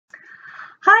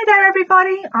Hi there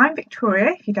everybody, I'm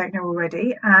Victoria if you don't know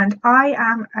already, and I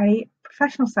am a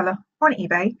professional seller on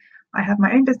eBay. I have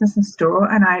my own business and store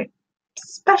and I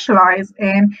specialise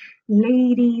in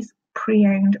ladies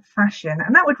pre-owned fashion,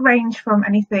 and that would range from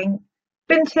anything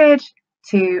vintage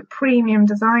to premium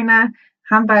designer,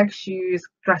 handbags, shoes,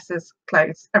 dresses,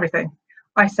 clothes, everything.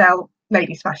 I sell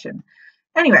ladies fashion.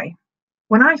 Anyway,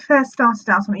 when I first started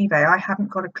out on eBay I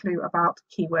hadn't got a clue about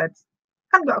keywords,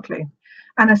 hadn't got a clue,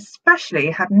 and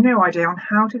especially had no idea on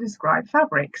how to describe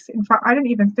fabrics. In fact, I didn't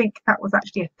even think that was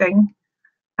actually a thing.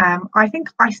 I think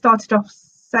I started off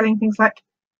selling things like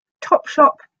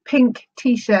Topshop pink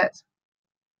t-shirt,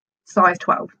 size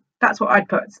 12. That's what I'd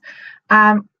put.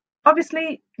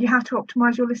 Obviously, you have to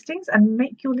optimize your listings and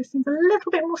make your listings a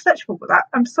little bit more searchable with that.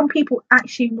 Some people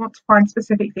actually want to find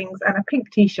specific things, and a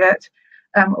pink t-shirt,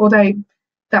 although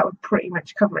that would pretty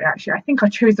much cover it actually. I think I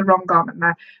chose the wrong garment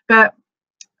there, but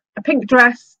a pink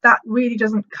dress, that really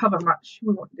doesn't cover much.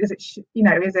 Is it,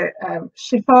 is it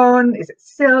chiffon? Is it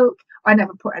silk? I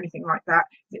never put anything like that.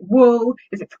 Is it wool?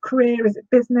 Is it for career? Is it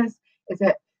business? Is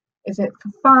it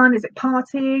for fun? Is it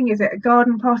partying? Is it a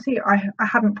garden party? I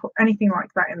hadn't put anything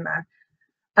like that in there.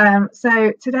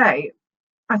 So today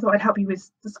I thought I'd help you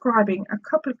with describing a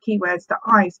couple of keywords that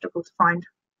I struggle to find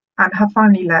and have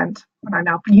finally learned, and I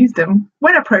now use them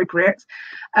when appropriate.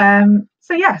 So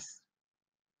yes.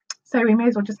 So we may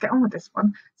as well just get on with this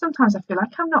one. Sometimes I feel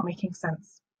like I'm not making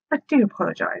sense. I do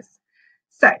apologise.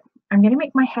 So I'm going to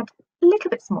make my head a little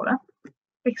bit smaller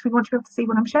because we want to be able to see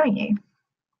what I'm showing you.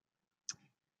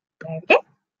 There we go.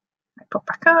 I pop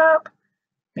back up.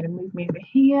 I'm going to move me over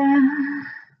here.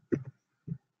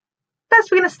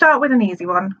 First, we're going to start with an easy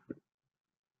one.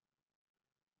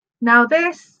 Now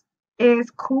this is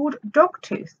called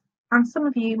dogtooth, and some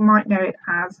of you might know it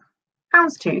as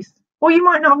houndstooth, or you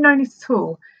might not have known it at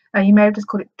all. You may have just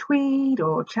called it tweed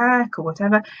or check or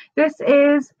whatever. This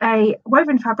is a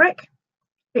woven fabric.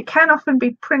 It can often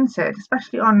be printed,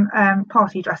 especially on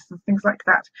party dresses and things like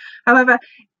that. However,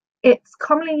 it's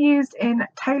commonly used in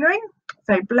tailoring,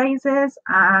 so blazers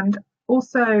and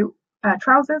also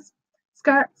trousers,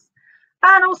 skirts,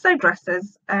 and also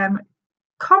dresses.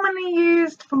 Commonly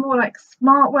used for more like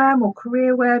smart wear, more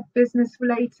career wear, business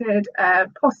related,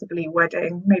 possibly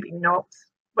wedding, maybe not.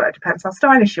 Well, it depends how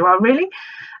stylish you are, really.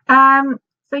 So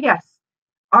yes,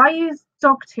 I use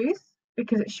dogtooth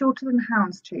because it's shorter than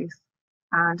houndstooth,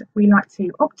 and we like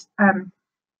to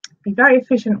be very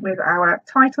efficient with our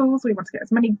titles. We want to get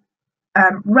as many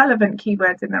relevant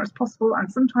keywords in there as possible, and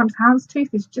sometimes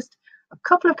houndstooth is just a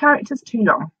couple of characters too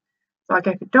long. So I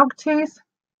go for dogtooth,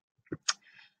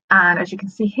 and as you can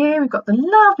see here, we've got the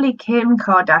lovely Kim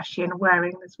Kardashian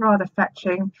wearing this rather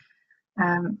fetching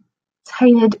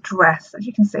tailored dress. As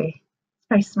you can see,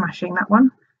 very smashing, that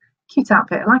one. Cute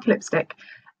outfit, I like a lipstick.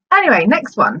 Anyway,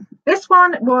 next one. This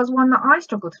one was one that I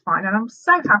struggled to find, and I'm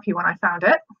so happy when I found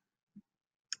it.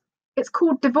 It's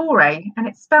called DEVORE, and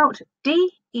it's spelt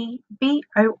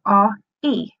D-E-V-O-R-E.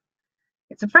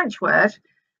 It's a French word,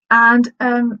 and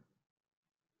I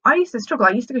used to struggle.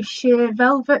 I used to go sheer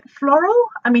velvet floral.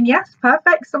 I mean, yes,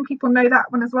 perfect. Some people know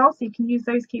that one as well, so you can use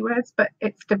those keywords, but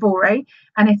it's DEVORE,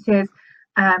 and it is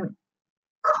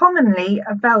commonly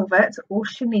a velvet or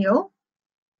chenille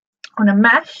on a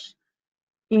mesh,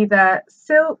 either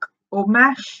silk or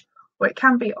mesh, or it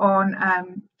can be on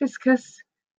viscose,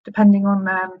 depending on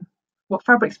what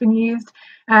fabric's been used.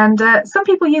 And some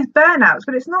people use burnouts,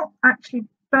 but it's not actually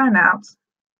burnout.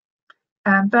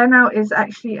 Burnout is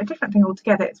actually a different thing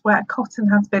altogether. It's where cotton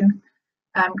has been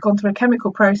gone through a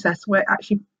chemical process where it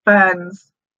actually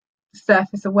burns the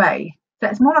surface away. So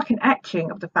it's more like an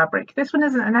etching of the fabric. This one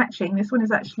isn't an etching. This one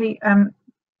is actually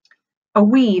a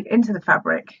weave into the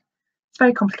fabric. It's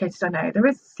very complicated, I know. There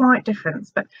is a slight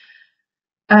difference, but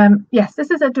yes,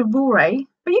 this is a DEVORE,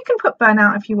 but you can put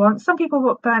burnout if you want. Some people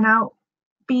put burnout,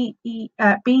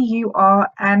 B-U-R-N-O-U-T,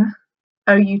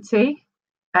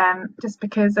 just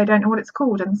because they don't know what it's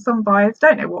called, and some buyers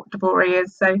don't know what DEVORE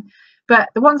is. So, but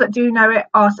the ones that do know it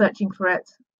are searching for it,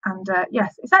 and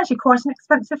yes, it's actually quite an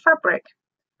expensive fabric.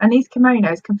 And these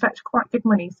kimonos can fetch quite good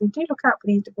money, so do look out for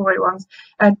these DEVORE ones.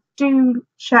 Do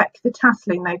check the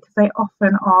tasseling though, because they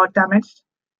often are damaged.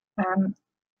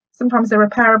 Sometimes they're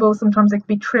repairable, sometimes they can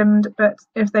be trimmed, but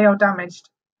if they are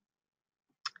damaged,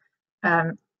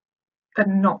 they're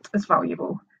not as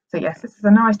valuable. So yes, this is a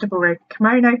nice DEVORE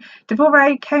kimono.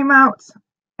 DEVORE came out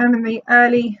in the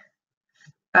early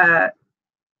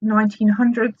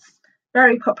 1900s,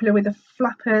 very popular with the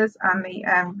flappers and the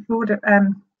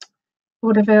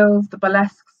vaudevilles, the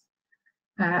burlesques.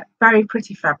 Very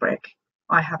pretty fabric.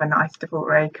 I have a nice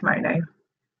DEVORE kimono.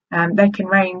 They can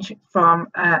range from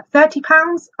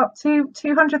 £30 up to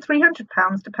 £200,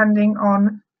 £300, depending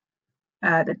on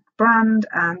the brand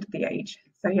and the age.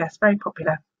 So yes, very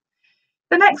popular.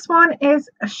 The next one is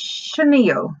a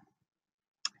chenille.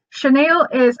 Chenille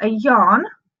is a yarn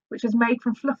which is made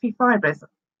from fluffy fibres.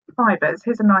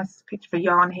 Here's a nice picture of a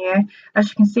yarn here. As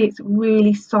you can see, it's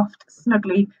really soft,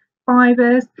 snuggly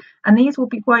fibres, and these will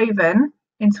be woven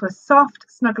into a soft,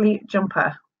 snuggly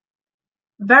jumper.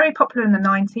 Very popular in the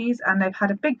 90s, and they've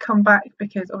had a big comeback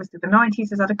because obviously the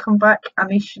 90s has had a comeback, and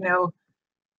these chenille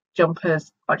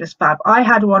jumpers are just fab. I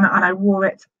had one and I wore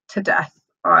it to death.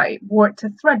 I wore it to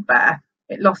threadbare.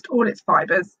 It lost all its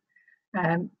fibres.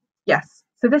 Yes,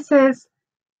 so this is,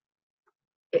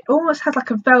 it almost has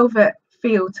like a velvet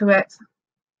feel to it.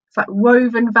 It's like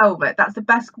woven velvet. That's the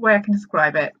best way I can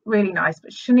describe it. Really nice.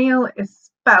 But chenille is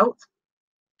spelt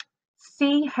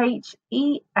CHENILLE,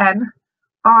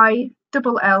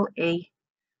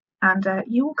 and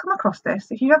you will come across this.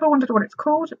 If you ever wondered what it's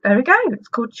called, there we go. It's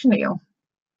called chenille.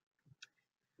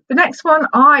 The next one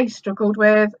I struggled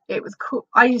with,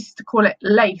 I used to call it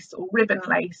lace or ribbon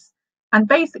lace. And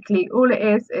basically all it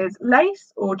is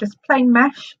lace or just plain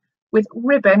mesh with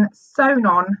ribbon sewn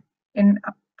on in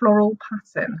a floral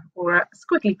pattern or a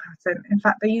squiggly pattern. In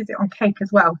fact, they use it on cake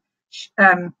as well.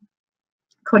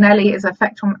 Cornelli is an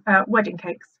effect on wedding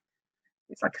cakes.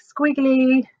 It's like a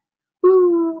squiggly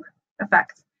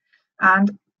effect.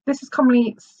 And this is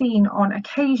commonly seen on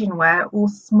occasion wear or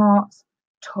smart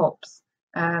tops.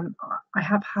 I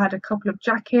have had a couple of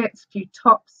jackets, a few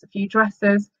tops, a few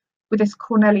dresses with this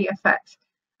Cornelli effect.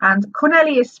 And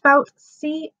Cornelli is spelt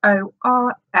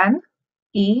CORNELLI.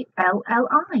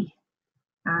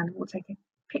 And we'll take a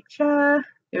picture.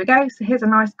 Here we go. So here's a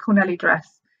nice Cornelli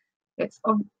dress. It's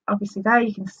obviously there,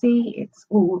 you can see it's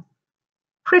all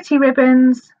pretty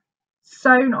ribbons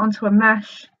sewn onto a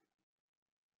mesh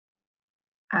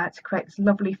to create this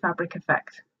lovely fabric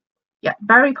effect. Yeah,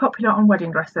 very popular on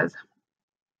wedding dresses.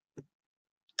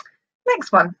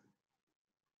 Next one,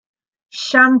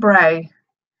 chambray.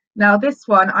 Now this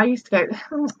one, I used to go,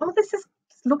 oh, this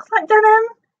looks like denim,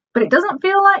 but it doesn't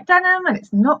feel like denim, and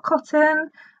it's not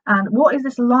cotton. And what is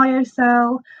this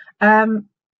lyocell?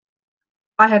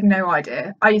 I had no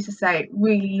idea. I used to say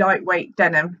really lightweight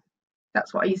denim.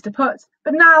 That's what I used to put.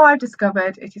 But now I've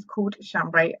discovered it is called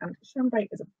chambray, and chambray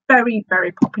is a very,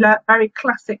 very popular, very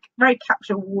classic, very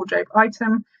capsule wardrobe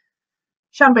item.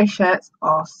 Chambray shirts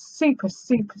are super,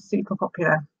 super, super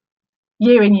popular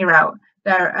year in, year out.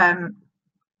 They're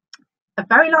a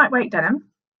very lightweight denim,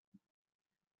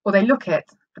 or they look it,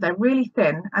 but they're really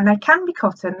thin, and they can be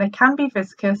cotton, they can be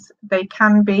viscose, they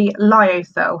can be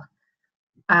lyocell.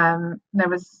 There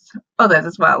was others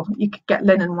as well. You could get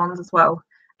linen ones as well.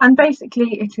 And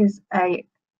basically it is a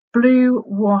blue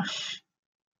wash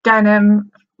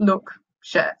denim look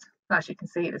shirt. As you can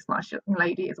see, this nice young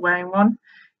lady is wearing one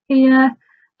here.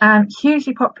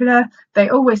 Hugely popular. They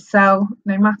always sell,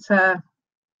 no matter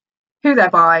who they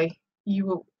buy, you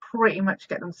will pretty much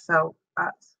get them to sell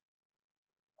at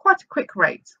quite a quick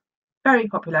rate. Very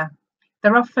popular.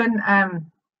 They're often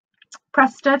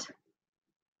prested,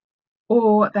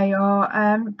 or they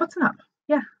are button up.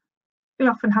 Yeah, they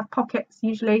often have pockets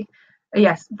usually.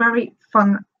 Yes, very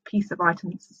fun piece of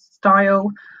item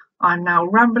style. I'm now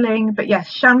rambling, but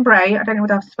yes, chambray, I don't know what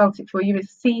I've spelled it for you,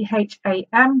 is CHAMBRAY.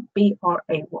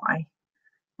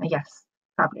 Yes,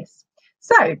 fabulous.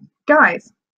 So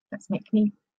guys, let's make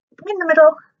me in the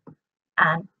middle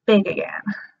and big again.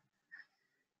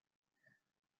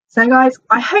 So guys,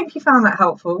 I hope you found that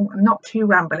helpful and not too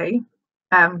rambly.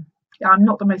 I'm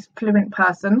not the most fluent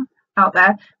person out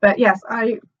there, but yes,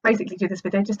 I basically do this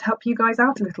video just to help you guys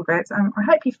out a little bit. I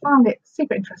hope you found it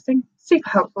super interesting, super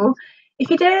helpful. If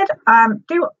you did,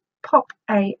 do pop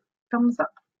a thumbs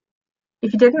up.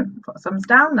 If you didn't, put a thumbs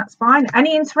down, that's fine.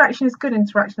 Any interaction is good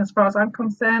interaction as far as I'm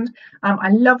concerned. I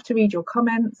love to read your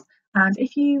comments, and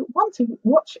if you want to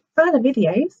watch further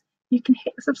videos, you can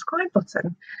hit the subscribe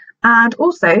button, and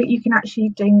also you can actually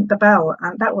ding the bell,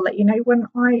 and that will let you know when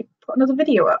I put another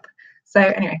video up. So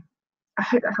anyway, I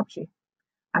hope that helps you,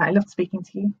 and I loved speaking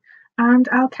to you, and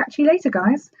I'll catch you later,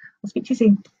 guys. I'll speak to you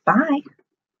soon. Bye.